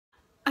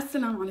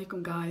Assalamu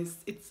alaikum guys,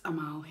 it's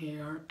Amal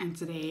here, and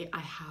today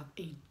I have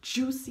a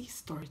juicy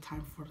story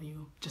time for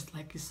you, just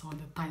like you saw in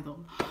the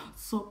title.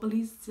 So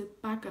please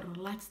sit back and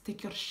relax,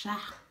 take your shah,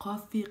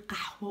 coffee,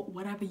 qahwa,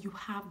 whatever you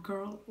have,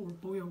 girl or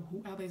boy or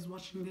whoever is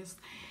watching this,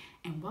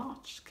 and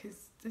watch, because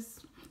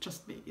this,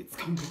 just me, it's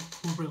gonna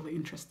be really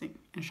interesting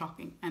and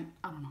shocking and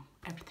I don't know,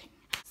 everything.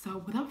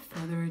 So without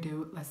further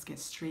ado, let's get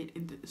straight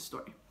into the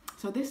story.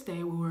 So this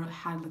day we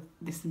had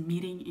this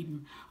meeting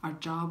in our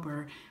job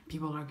where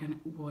people were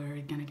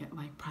gonna get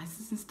like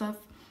prizes and stuff.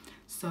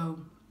 So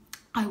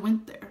I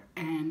went there,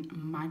 and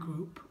my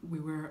group, we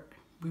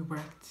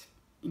worked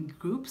in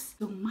groups.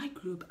 So my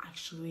group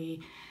actually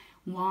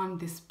won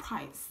this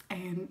prize,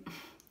 and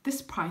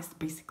this prize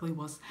basically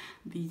was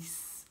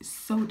this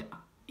soda.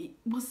 It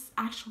was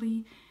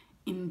actually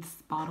in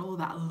this bottle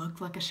that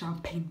looked like a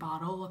champagne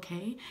bottle.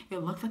 Okay, it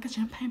looked like a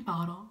champagne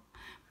bottle,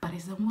 but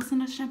it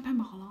wasn't a champagne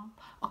bottle,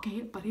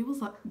 okay? But it was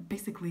like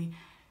basically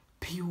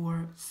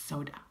pure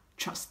soda,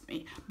 trust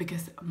me,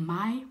 because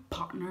my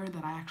partner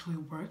that I actually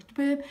worked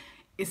with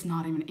is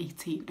not even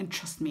 18, and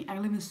trust me, I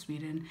live in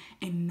Sweden,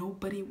 and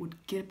nobody would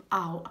give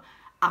out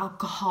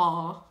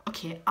alcohol,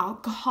 okay,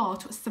 alcohol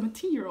to a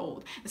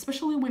 17-year-old,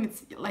 especially when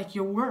it's like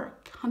your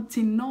work.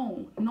 Hunty,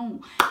 no,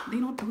 they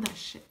don't do that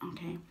shit,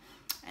 okay?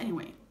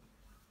 Anyway,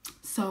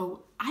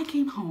 so I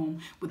came home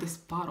with this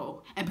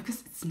bottle, and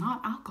because it's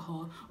not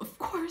alcohol, of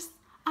course,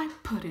 I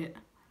put it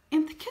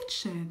in the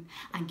kitchen.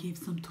 I gave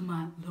some to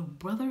my little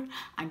brother,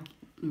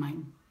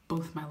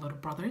 both my little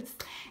brothers,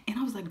 and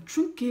I was like,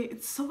 drink it,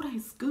 it's soda,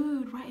 it's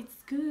good, right?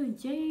 It's good,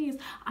 yes.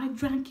 I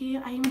drank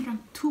it. I even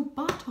drank 2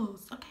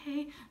 bottles,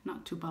 okay?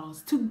 Not 2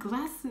 bottles, 2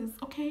 glasses,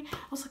 okay?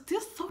 I was like,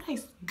 this soda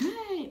is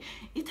good.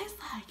 It tastes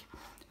like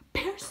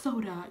pear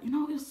soda, you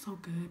know, it was so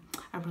good.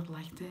 I really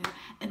liked it.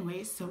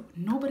 Anyway, so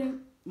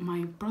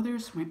my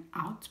brothers went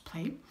out to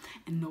play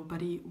and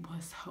nobody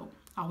was home.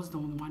 I was the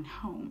only one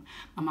home.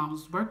 My mom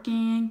was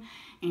working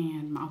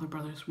and my other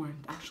brothers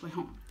weren't actually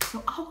home.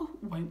 So I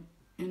went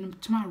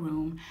into my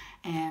room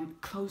and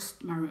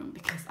closed my room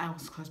because I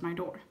always closed my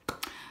door.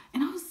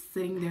 And I was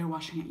sitting there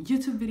watching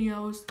YouTube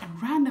videos,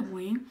 and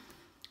randomly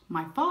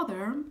my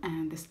father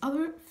and this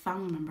other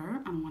family member,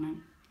 I don't want to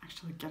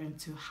actually get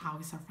into how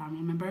he's our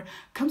family member,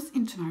 comes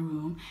into my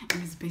room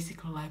and is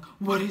basically like,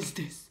 what is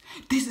this?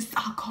 This is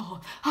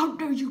alcohol. How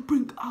dare you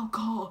bring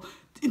alcohol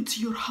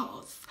into your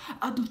house?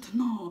 I don't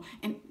know.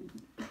 And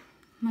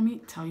let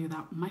me tell you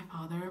that my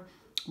father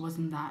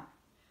wasn't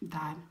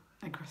that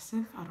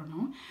aggressive, I don't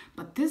know,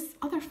 but this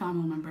other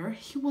family member,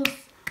 he was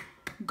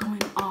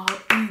going all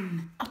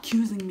in,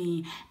 accusing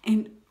me.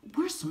 And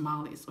we're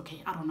Somalis,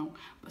 okay, I don't know,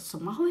 but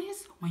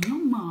Somalis, when your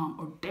mom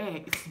or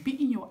dad is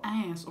beating your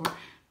ass or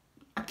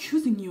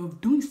accusing you of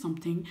doing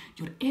something,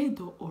 your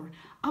edo or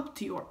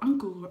abti or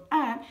uncle or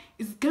aunt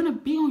is gonna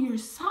be on your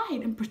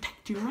side and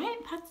protect you, right?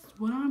 That's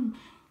what I'm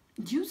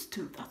used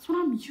to. That's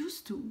what I'm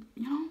used to,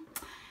 you know?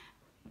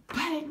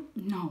 But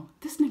no,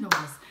 this nigga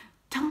was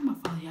telling my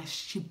father, yeah,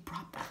 she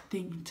brought that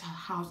thing into her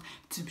house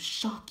to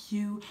shock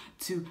you,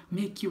 to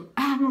make you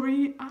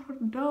angry, I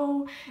don't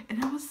know.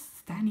 And I was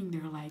standing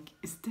there like,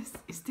 is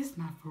this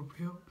not for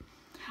real?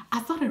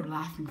 I started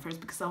laughing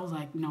first because I was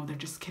like, no, they're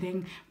just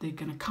kidding. They're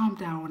gonna calm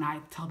down when I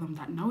tell them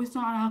that no, it's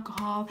not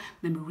alcohol.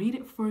 Let me read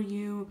it for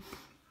you.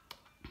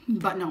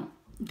 But no,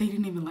 they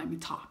didn't even let me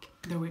talk.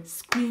 They were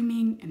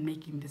screaming and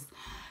making this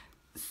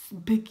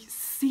big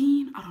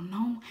scene, I don't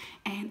know.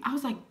 And I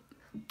was like,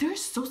 they're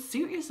so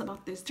serious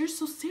about this. They're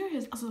so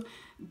serious. Also,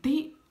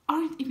 they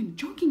aren't even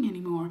joking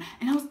anymore.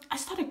 And I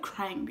started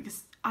crying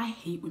because I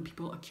hate when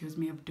people accuse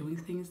me of doing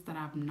things that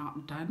I've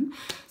not done.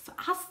 So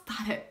I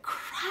started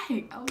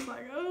crying. I was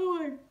like, oh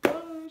my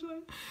gosh.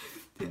 Like,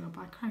 you know,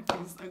 my crying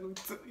face, I go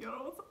to, you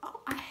know,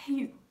 I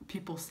hate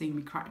people seeing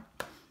me cry.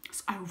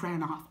 So I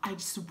ran off. I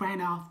just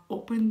ran off,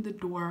 opened the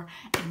door,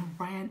 and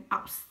ran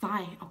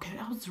outside. Okay,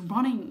 I was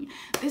running.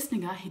 This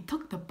nigga, he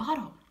took the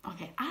bottle.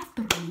 Okay,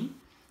 after me,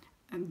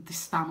 and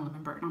this family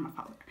member, not my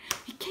father,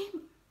 he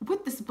came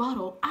with this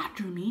bottle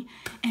after me,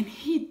 and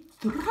he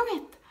threw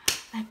it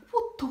like,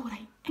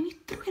 and he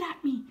threw it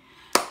at me,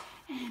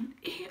 and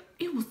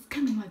it was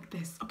coming like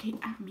this, okay,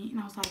 at me, and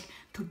I was like,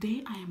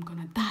 today I am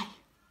gonna die.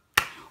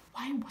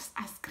 Why was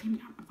I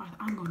screaming at my father,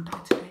 I'm gonna die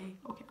today,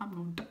 okay, I'm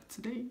gonna die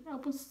today? I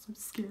was so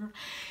scared,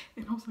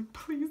 and I was like,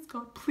 please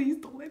God, please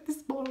don't let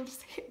this bottle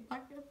just hit my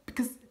head,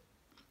 because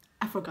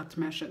I forgot to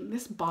mention,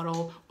 this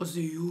bottle was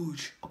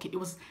huge, okay, it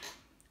was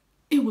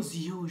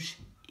huge.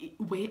 It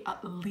weighed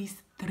at least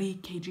 3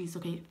 kgs,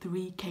 okay,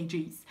 3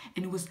 kgs,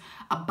 and it was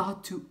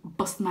about to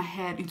bust my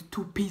head into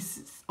 2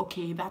 pieces,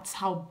 okay, that's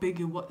how big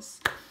it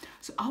was.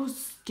 So I was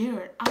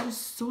scared. I was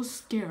so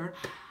scared,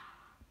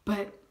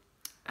 but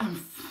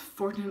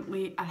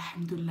fortunately,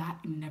 alhamdulillah,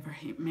 it never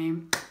hit me,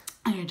 and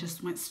I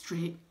just went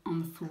straight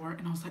on the floor,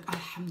 and I was like,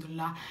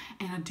 alhamdulillah,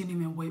 and I didn't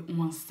even wait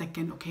 1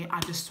 second, okay,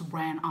 I just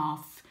ran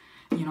off,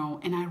 you know,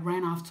 and I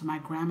ran off to my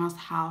grandma's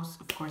house,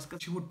 of course,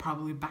 because she would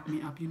probably back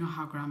me up, you know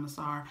how grandmas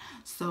are.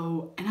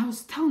 So, and I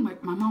was telling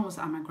my mom was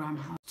at my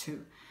grandma's house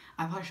too.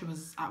 I thought she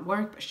was at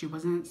work, but she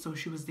wasn't. So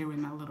she was there with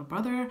my little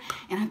brother.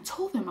 And I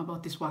told them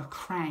about this while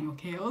crying,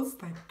 okay? I was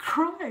like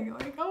crying.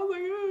 Like, I was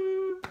like,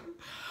 ugh.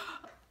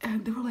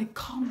 And they were like,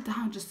 calm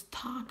down, just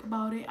talk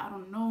about it. I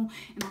don't know.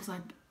 And I was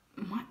like,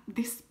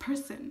 this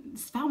person,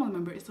 this family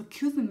member is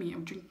accusing me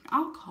of drinking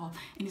alcohol.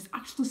 And he's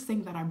actually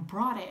saying that I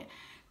brought it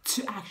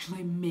to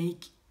actually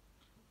make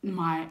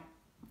my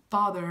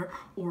father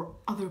or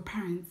other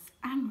parents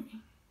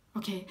angry.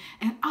 Okay,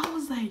 and I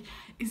was like,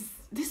 is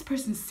this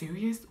person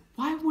serious?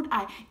 Why would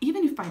I,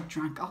 even if I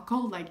drank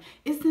alcohol, like,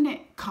 isn't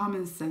it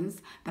common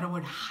sense that I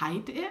would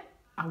hide it?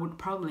 I would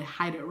probably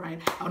hide it, right?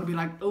 I would be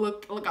like,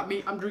 look at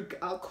me, I'm drinking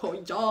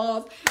alcohol,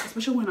 y'all.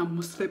 Especially when I'm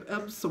Muslim,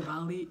 I'm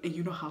Somali, and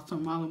you know how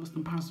Somali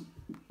Muslim parents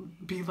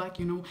be like,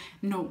 you know,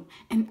 no.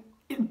 And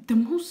the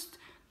most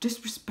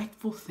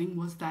disrespectful thing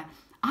was that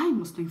I'm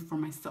Muslim for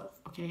myself,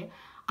 okay?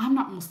 I'm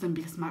not Muslim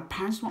because my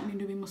parents want me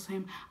to be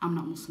Muslim. I'm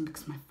not Muslim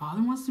because my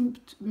father wants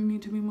me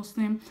to be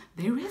Muslim.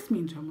 They raised me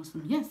into a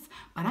Muslim, yes,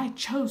 but I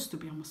chose to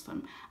be a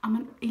Muslim. I'm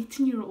an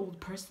 18-year-old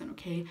person,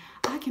 okay?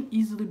 I can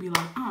easily be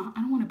like, I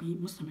don't want to be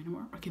Muslim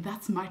anymore. Okay,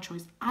 that's my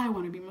choice. I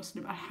want to be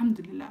Muslim,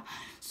 alhamdulillah.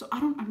 So I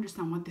don't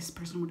understand why this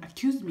person would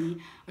accuse me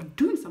of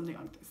doing something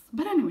like this.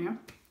 But anyway,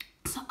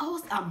 so I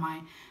was at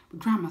my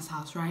grandma's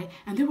house, right?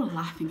 And they were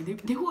laughing.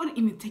 They weren't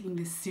even taking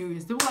this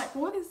serious. They were like,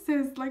 what is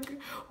this? Like,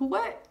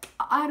 what?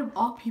 Out of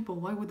all people,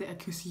 why would they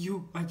accuse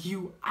you? Like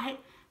you? I'm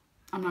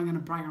not gonna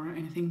brag or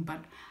anything, but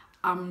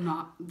I'm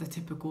not the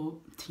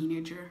typical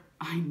teenager.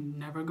 I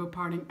never go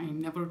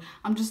partying.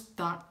 I'm just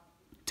that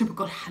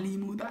typical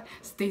Halimu that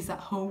stays at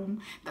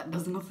home, that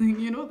does nothing,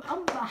 you know?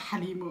 I'm that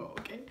Halimu,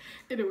 okay?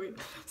 Anyway,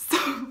 so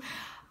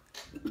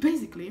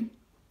basically,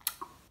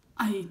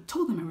 I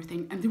told them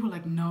everything and they were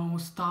like, no,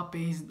 stop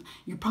it,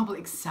 you're probably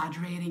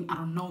exaggerating, I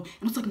don't know.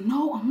 And I was like,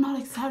 no, I'm not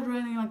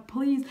exaggerating, like,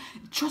 please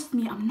trust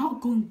me, I'm not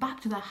going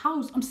back to that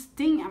house, I'm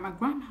staying at my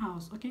grandma's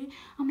house, okay?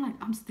 I'm like,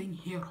 I'm staying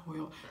here,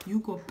 Hoyo, you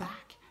go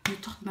back, you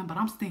talk to them, but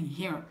I'm staying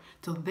here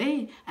till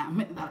they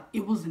admit that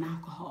it wasn't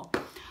alcohol.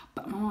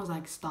 But mom was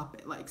like, stop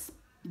it, like,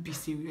 be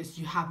serious,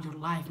 you have your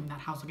life in that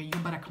house, okay? You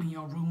better clean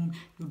your room,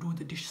 you do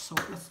the dishes, so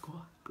let's go,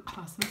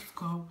 class, let's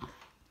go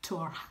to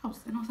our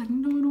house. And I was like,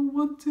 no, I don't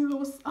want to. I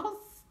was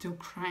still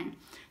crying.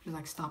 She was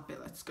like, stop it,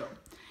 let's go.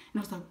 And I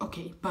was like,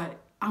 okay,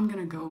 but I'm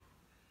gonna go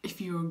if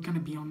you're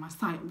gonna be on my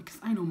side, because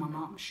I know my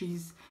mom,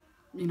 she's,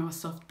 you know, a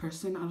soft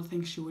person. I don't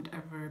think she would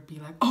ever be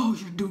like, oh,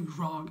 you're doing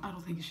wrong. I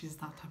don't think she's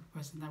that type of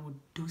person that would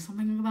do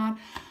something like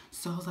that.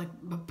 So I was like,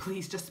 but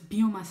please just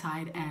be on my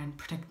side and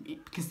protect me,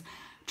 because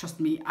trust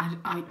me,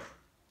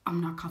 I'm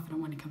not confident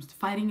when it comes to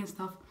fighting and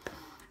stuff.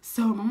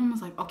 So my mom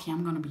was like, okay,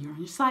 I'm gonna be on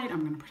your side,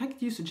 I'm gonna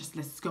protect you, so just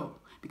let's go.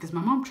 Because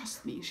my mom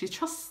trusts me, she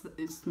trusts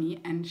me,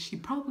 and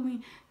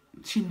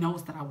she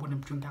knows that I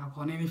wouldn't drink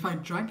alcohol. And if I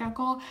drank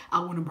alcohol, I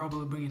wouldn't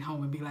probably bring it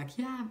home and be like,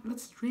 yeah,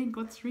 let's drink,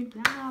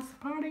 yes,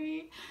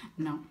 party.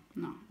 No,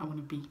 I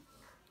wouldn't be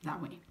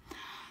that way.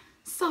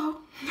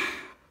 So,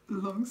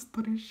 long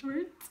story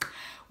short,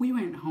 we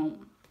went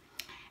home,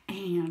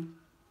 and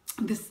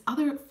this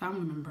other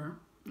family member,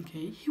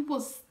 okay, he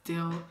was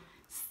still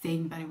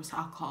saying that it was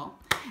alcohol,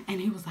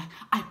 and he was like,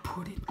 I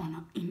put it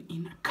on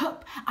in a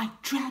cup, I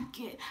drank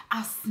it,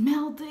 I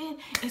smelled it,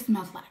 it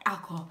smells like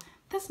alcohol.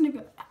 This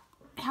nigga,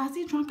 has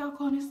he drunk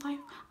alcohol in his life?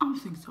 I don't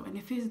think so. And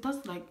if he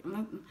does, like,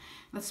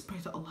 let's pray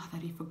to Allah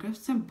that he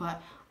forgives him.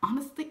 But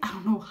honestly, I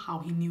don't know how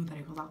he knew that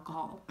it was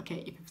alcohol,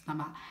 okay, if it's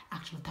not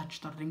actually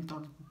touched or drinked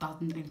or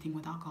done anything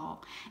with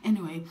alcohol.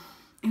 Anyway,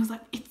 it was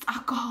like, it's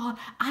alcohol,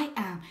 I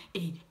am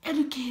a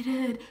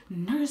educated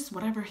nurse,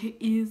 whatever he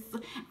is,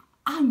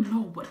 I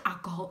know what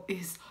alcohol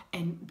is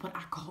and what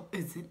alcohol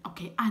isn't,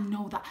 okay? I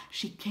know that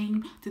she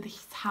came to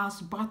his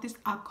house, brought this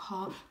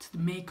alcohol to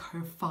make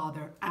her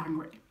father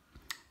angry.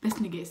 This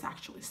nigga is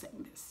actually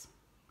saying this,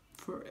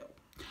 for real.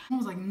 I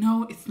was like,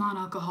 no, it's not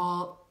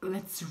alcohol,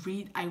 let's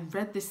read. I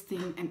read this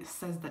thing and it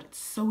says that it's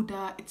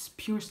soda, it's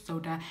pure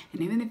soda,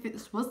 and even if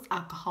it was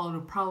alcohol,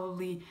 it'll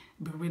probably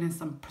be written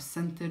some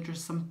percentage or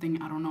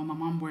something, I don't know. My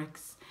mom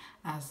works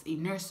as a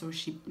nurse, so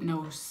she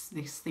knows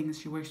these things.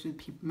 She works with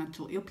people,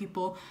 mental ill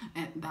people,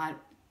 and that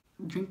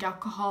drink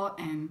alcohol,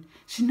 and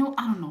she know,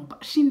 I don't know,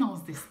 but she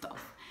knows this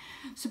stuff.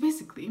 So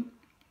basically,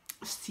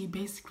 she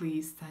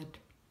basically said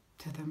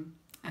to them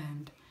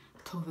and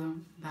told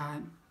them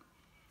that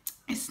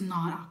it's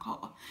not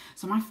alcohol.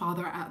 So my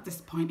father at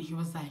this point, he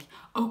was like,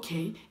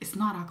 okay, it's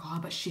not alcohol,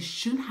 but she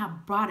shouldn't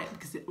have brought it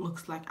because it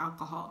looks like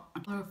alcohol.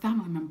 Our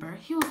family member,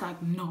 he was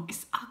like, no,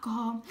 it's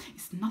alcohol,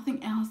 it's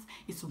nothing else,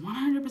 it's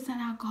 100%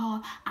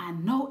 alcohol, I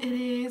know it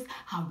is,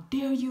 how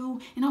dare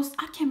you. And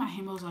I came at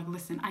him, I was like,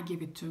 listen, I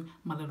give it to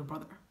my little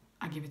brother,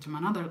 I give it to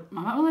my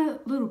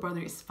little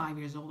brother is 5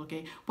 years old,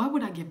 okay? Why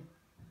would I give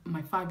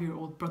my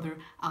 5-year-old brother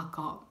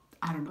alcohol?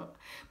 I don't know.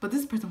 But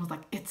this person was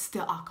like, it's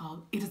still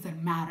alcohol, it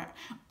doesn't matter.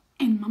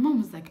 And my mom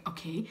was like,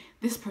 okay,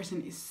 this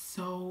person is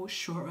so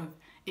sure of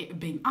it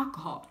being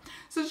alcohol.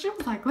 So she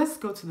was like, let's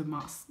go to the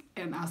mosque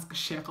and ask a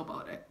sheikh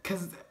about it.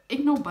 Because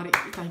ain't nobody,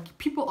 like,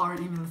 people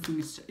aren't even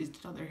listening to each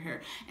other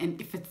here.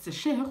 And if it's a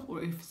sheikh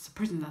or if it's a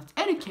person that's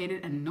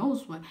educated and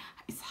knows what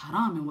is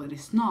haram and what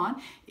is not,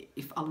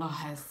 if Allah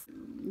has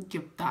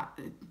give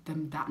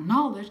them that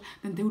knowledge,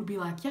 then they would be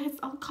like, yeah, it's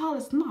alcohol,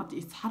 it's not,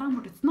 it's haram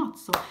or it's not.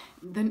 So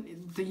then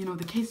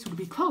the case would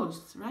be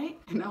closed, right?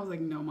 And I was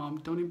like, no, mom,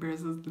 don't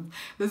embarrass us.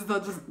 This is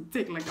not just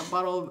take like a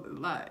bottle,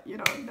 like,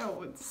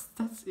 no,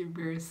 that's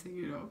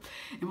embarrassing,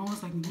 And mom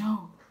was like,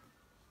 no,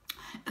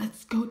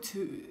 let's go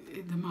to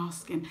the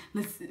mosque and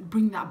let's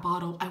bring that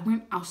bottle. I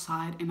went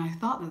outside and I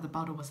thought that the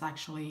bottle was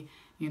actually,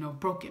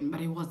 broken,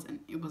 but it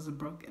wasn't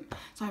broken.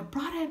 So I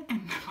brought it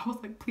and I was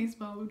like, please,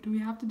 mom, do we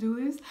have to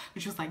do this?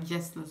 And she was like,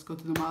 yes, let's go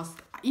to the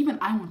mosque. Even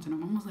I want to know.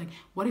 Mom was like,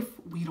 what if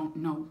we don't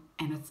know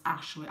and it's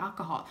actually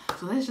alcohol?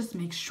 So let's just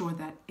make sure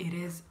that it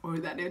is or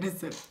that it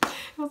isn't. I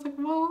was like,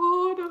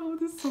 whoa, no,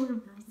 this is so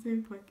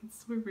embarrassing. Like,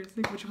 it's so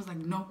embarrassing. But she was like,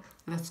 no,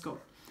 let's go.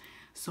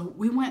 So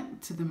we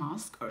went to the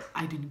mosque, or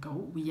I didn't go.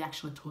 We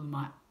actually told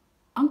my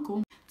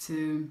uncle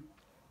to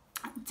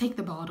take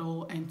the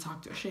bottle and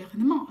talk to a sheikh in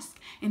the mosque.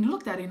 And he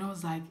looked at it and I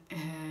was like,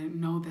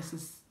 no, this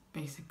is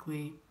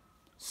basically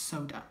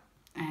soda.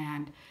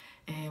 And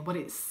what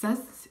it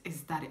says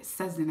is that it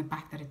says in the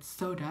back that it's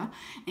soda,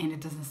 and it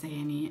doesn't say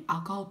any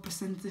alcohol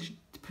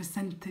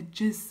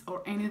percentages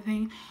or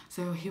anything.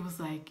 So he was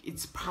like,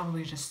 it's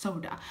probably just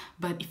soda.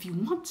 But if you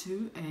want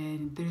to,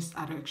 and there's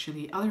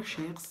actually other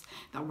sheikhs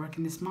that work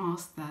in this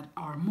mosque that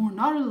are more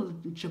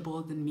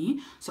knowledgeable than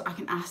me, so I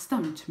can ask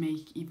them to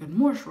make even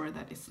more sure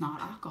that it's not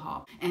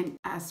alcohol. And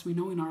as we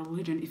know in our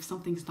religion, if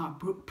something's not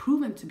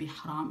proven to be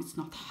haram, it's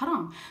not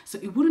haram. So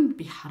it wouldn't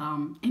be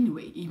haram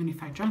anyway, even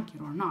if I drank it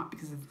or not,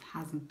 because it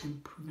hasn't been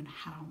proven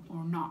haram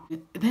or not.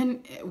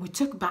 Then we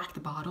took back the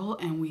bottle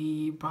and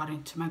we brought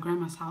it to my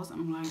grandma's house, and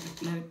I'm like,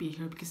 let it be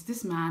here, because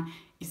this man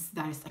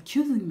that is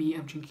accusing me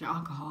of drinking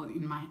alcohol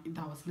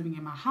that was living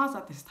in my house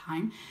at this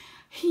time,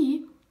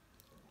 he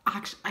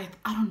actually,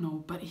 I don't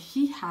know, but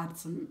he had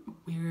some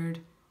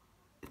weird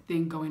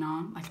thing going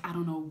on. Like, I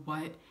don't know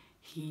what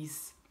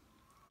his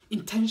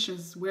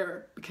intentions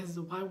were, because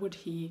why would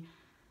he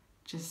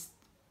just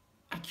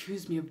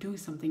accuse me of doing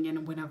something,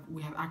 and when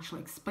we have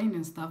actually explained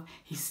and stuff,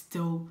 he's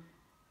still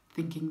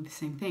thinking the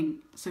same thing.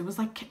 So it was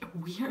like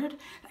weird.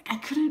 Like, I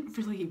couldn't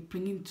really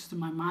bring into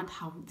my mind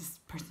how this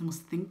person was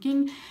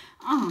thinking.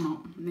 I don't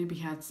know, maybe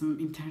he had some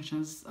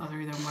intentions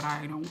other than what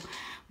I know.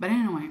 But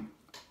anyway,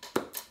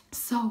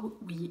 so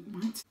we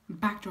went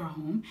back to our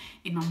home,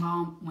 and my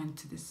mom went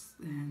to this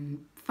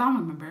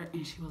family member,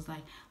 and she was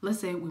like,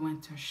 listen, we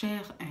went to a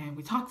sheikh and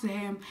we talked to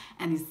him,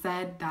 and he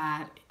said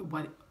that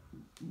what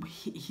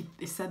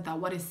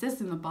it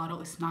says in the bottle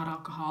is not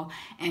alcohol,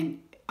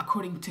 and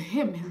according to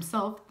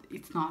himself,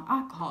 it's not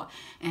alcohol.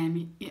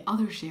 And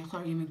other sheikhs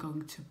are even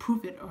going to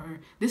prove it or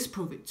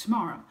disprove it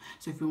tomorrow.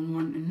 So if you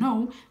want to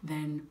know,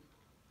 then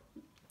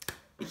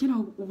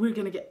we're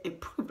gonna get it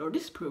proved or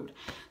disproved.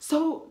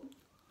 So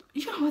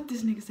you know what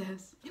this nigga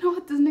says?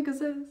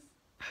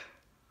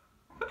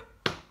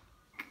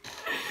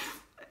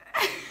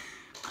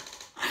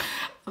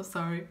 I'm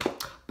sorry,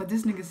 but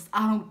this nigga says,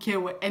 I don't care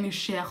what any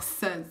sheikh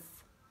says.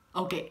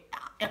 Okay,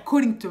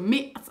 according to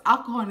me, it's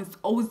alcohol and it's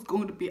always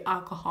going to be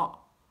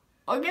alcohol.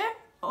 Okay?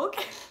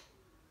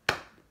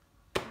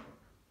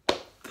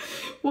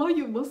 Why are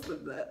you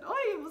Muslim then?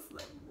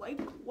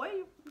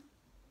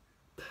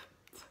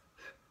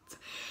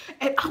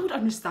 And I would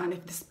understand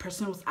if this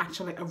person was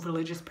actually a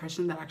religious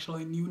person that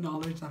actually knew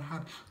knowledge, that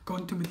had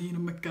gone to Medina,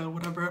 Mecca,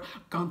 whatever,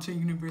 gone to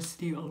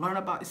university, or learn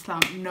about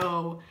Islam.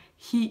 No,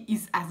 he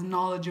is as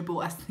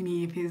knowledgeable as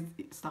me. If he's,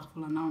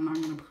 astaghfirullah, now I'm not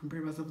going to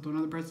compare myself to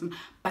another person,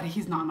 but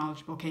he's not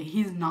knowledgeable, okay?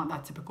 He's not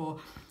that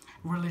typical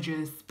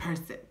religious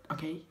person,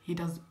 okay? He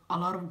does a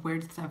lot of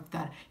weird stuff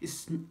that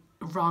is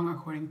wrong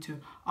according to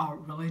our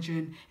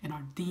religion and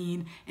our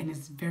deen, and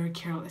is very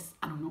careless.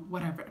 I don't know,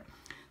 whatever.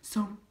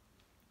 So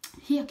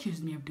he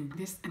accused me of doing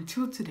this.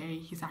 Until today,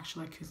 he's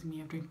actually accusing me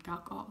of drinking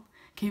alcohol.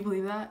 Can you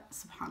believe that?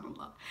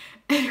 Subhanallah.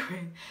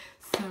 Anyway,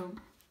 so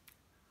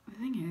the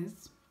thing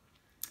is,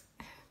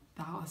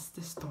 that was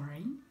the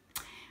story.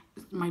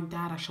 My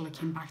dad actually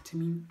came back to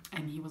me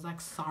and he was like,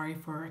 sorry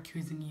for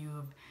accusing you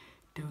of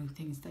doing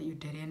things that you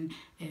didn't.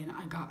 And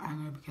I got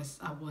angry because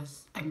I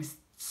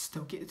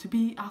mistook it to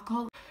be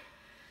alcohol.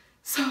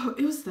 So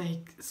it was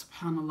like,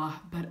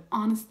 subhanallah. But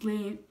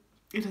honestly,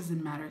 it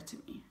doesn't matter to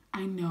me.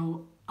 I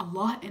know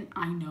Allah and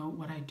I know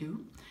what I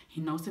do.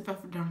 He knows if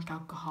I've drunk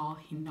alcohol.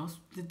 He knows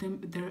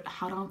the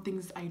haram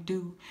things I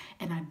do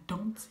and I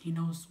don't. He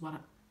knows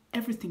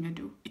everything I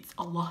do. It's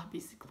Allah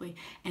basically.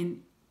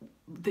 And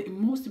the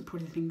most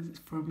important thing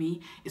for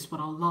me is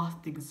what Allah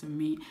thinks of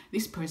me.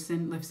 This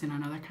person lives in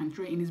another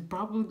country and is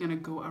probably gonna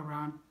go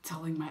around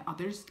telling my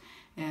others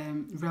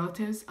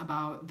relatives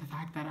about the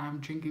fact that I'm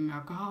drinking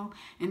alcohol,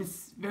 and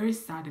it's very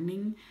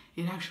saddening.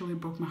 It actually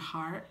broke my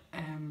heart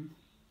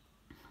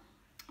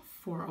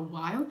for a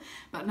while,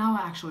 but now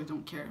I actually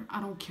don't care. I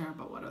don't care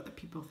about what other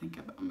people think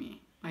about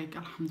me. Like,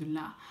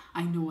 alhamdulillah,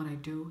 I know what I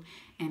do,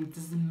 and it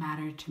doesn't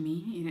matter to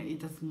me. It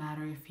doesn't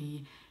matter if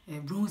he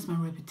ruins my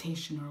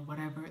reputation or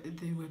whatever.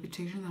 The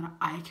reputation that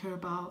I care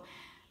about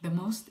the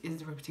most is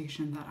the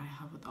reputation that I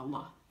have with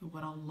Allah,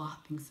 what Allah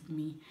thinks of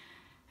me.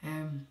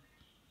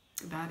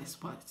 That is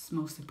what's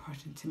most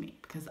important to me,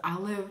 because I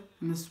live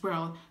in this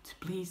world to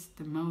please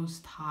the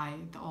Most High,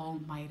 the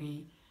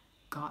Almighty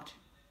God,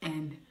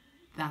 and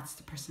that's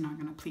the person I'm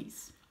gonna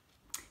please.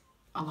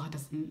 Allah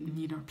doesn't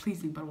need our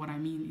pleasing, but what I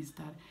mean is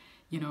that,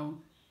 you know,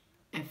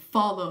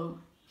 follow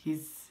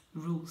His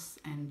rules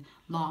and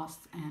laws,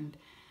 and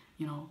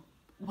you know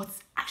what's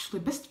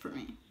actually best for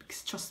me.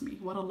 Because trust me,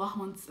 what Allah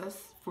wants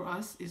for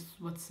us is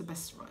what's the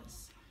best for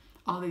us.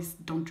 All these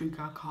don't drink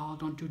alcohol,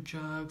 don't do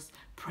drugs,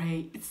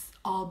 pray, it's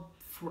all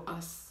for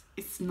us.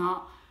 It's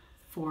not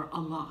for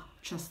Allah.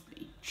 Trust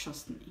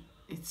me,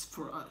 it's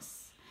for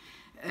us.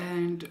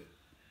 And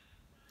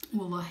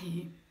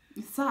wallahi,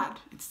 it's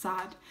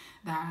sad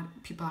that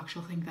people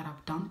actually think that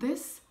I've done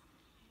this,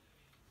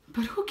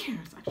 but who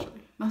cares?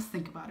 Actually, let's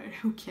think about it.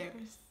 Who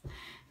cares?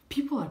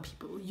 People are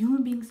people.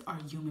 Human beings are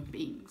human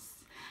beings.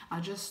 I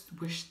just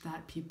wish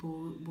that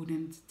people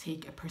wouldn't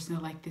take a person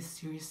like this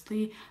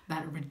seriously,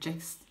 that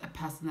rejects a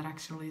person that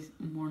actually is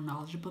more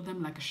knowledgeable than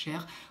them, like a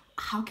sheikh.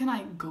 How can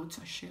I go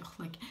to a sheikh,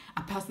 like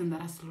a person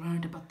that has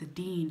learned about the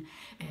deen,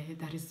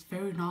 that is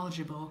very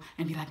knowledgeable,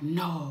 and be like,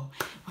 no,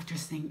 what you're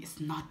saying is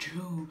not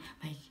true.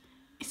 Like,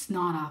 it's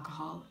not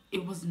alcohol.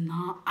 It was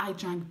not. I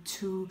drank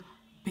 2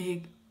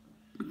 big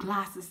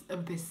glasses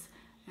of this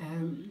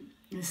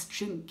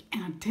drink,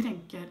 and I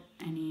didn't get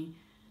any,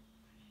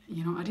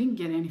 you know, I didn't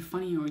get any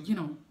funny or, you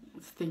know,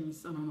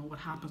 things. I don't know what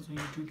happens when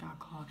you drink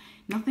alcohol.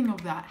 Nothing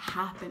of that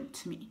happened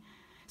to me.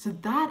 So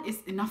that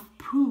is enough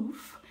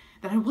proof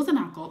that it wasn't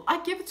alcohol. I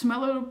gave it to my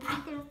little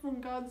brother, for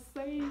God's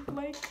sake.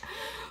 Like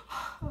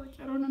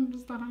I don't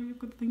understand how you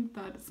could think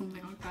that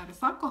something like that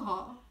is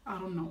alcohol. I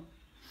don't know.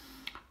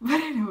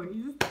 But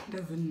anyways, it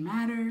doesn't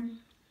matter.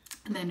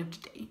 At the end of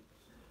the day,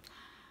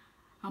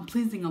 I'm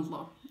pleasing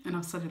Allah, and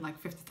I've said it like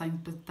 50 times,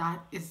 but that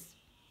is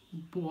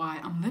why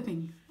I'm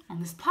living on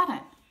this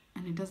planet,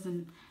 and it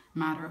doesn't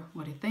matter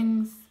what he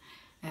thinks.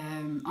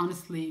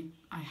 Honestly,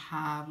 I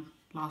have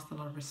lost a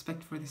lot of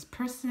respect for this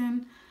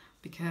person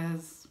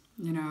because,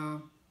 you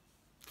know,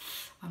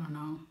 I don't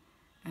know.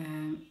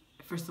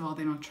 First of all,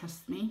 they don't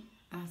trust me.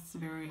 That's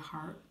very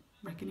hard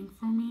reckoning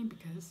for me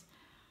because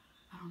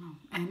I don't know.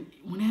 And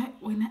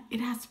when it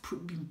has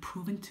been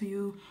proven to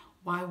you,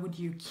 why would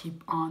you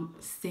keep on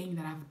saying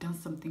that I've done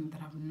something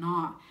that I'm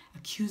not,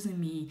 accusing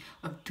me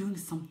of doing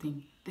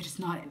something that is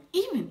not?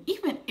 Even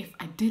if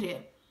I did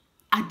it,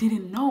 I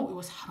didn't know it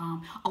was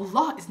haram.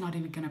 Allah is not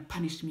even gonna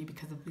punish me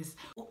because of this.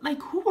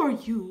 Like, who are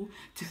you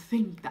to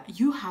think that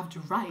you have the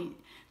right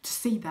to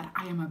say that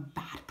I am a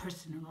bad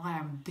person, or I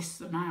am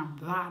this and I am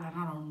that and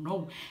I don't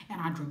know,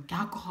 and I drink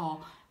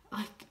alcohol?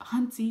 Like,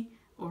 hunty,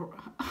 or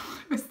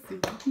let's see,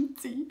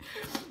 hunty.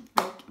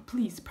 Like,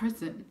 please,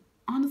 person,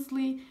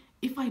 honestly,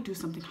 if I do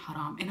something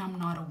haram and I'm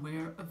not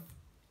aware of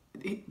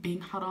it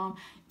being haram,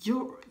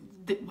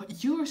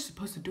 what you're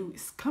supposed to do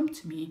is come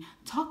to me,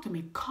 talk to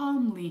me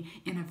calmly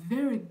in a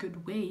very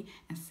good way,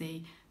 and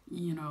say,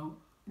 you know,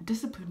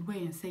 disciplined way,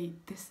 and say,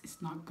 this is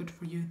not good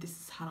for you, this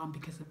is haram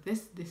because of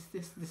this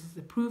is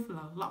the proof,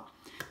 blah blah.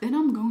 Then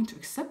I'm going to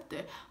accept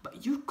it.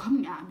 But you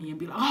coming at me and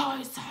be like, oh,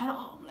 it's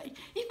haram, like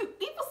it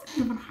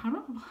wasn't even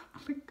haram.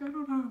 Like, I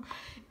don't know,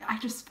 I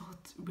just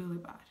felt really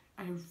bad.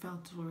 I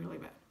felt really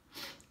bad,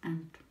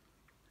 and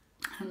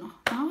I don't know,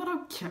 now I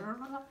don't care.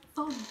 It's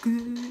all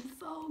good,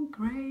 it's all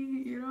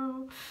great, you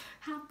know,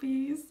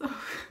 happy, so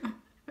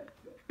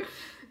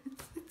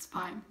it's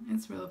fine,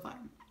 it's really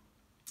fine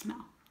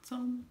now.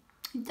 So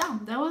yeah,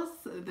 that was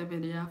the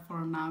video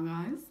for now,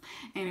 guys.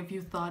 And if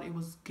you thought it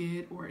was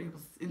good or it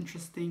was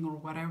interesting or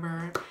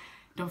whatever,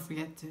 don't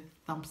forget to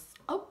thumbs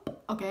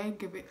up, okay?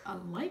 Give it a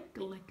like,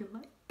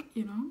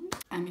 you know.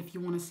 And if you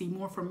want to see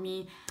more from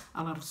me,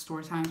 a lot of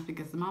story times,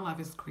 because my life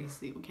is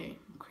crazy, okay?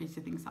 Crazy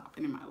things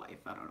happen in my life.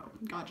 I don't know,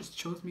 God just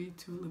chose me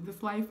to live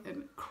this life,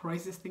 and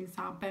crazy things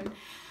happen.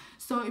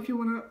 So if you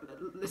want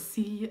to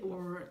see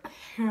or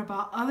hear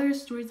about other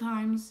story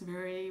times,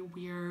 very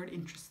weird,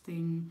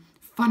 interesting,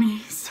 funny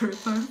story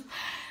times,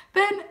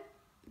 then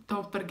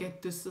don't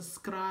forget to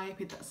subscribe.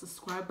 Hit that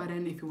subscribe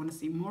button if you want to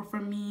see more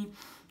from me.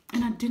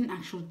 And I didn't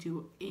actually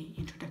do a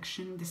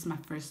introduction. This is my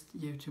first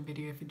YouTube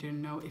video, if you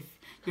didn't know. If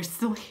you're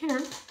still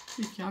here,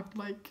 if you have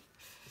like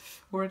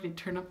already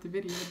turned up the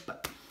video,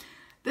 but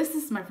this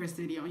is my first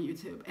video on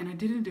YouTube, and I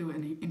didn't do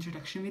an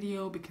introduction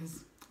video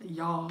because,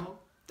 y'all,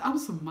 I'm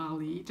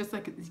Somali, just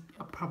like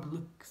I probably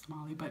look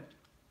Somali, but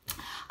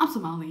I'm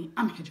Somali,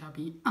 I'm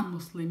hijabi, I'm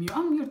Muslim,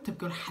 I'm your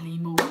typical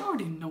Halimo. We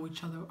already know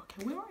each other,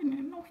 okay? We already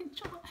know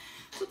each other,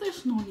 so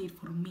there's no need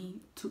for me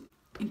to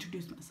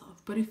introduce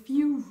myself. But if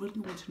you really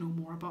want to know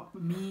more about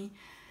me,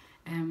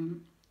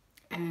 and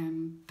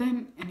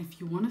if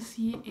you want to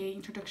see a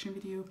introduction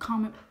video,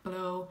 comment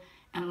below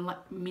and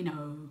let me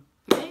know,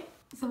 okay?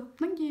 So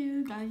thank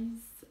you guys.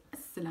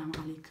 Assalamu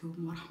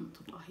alaikum wa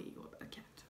rahmatullahi wa barakatuh.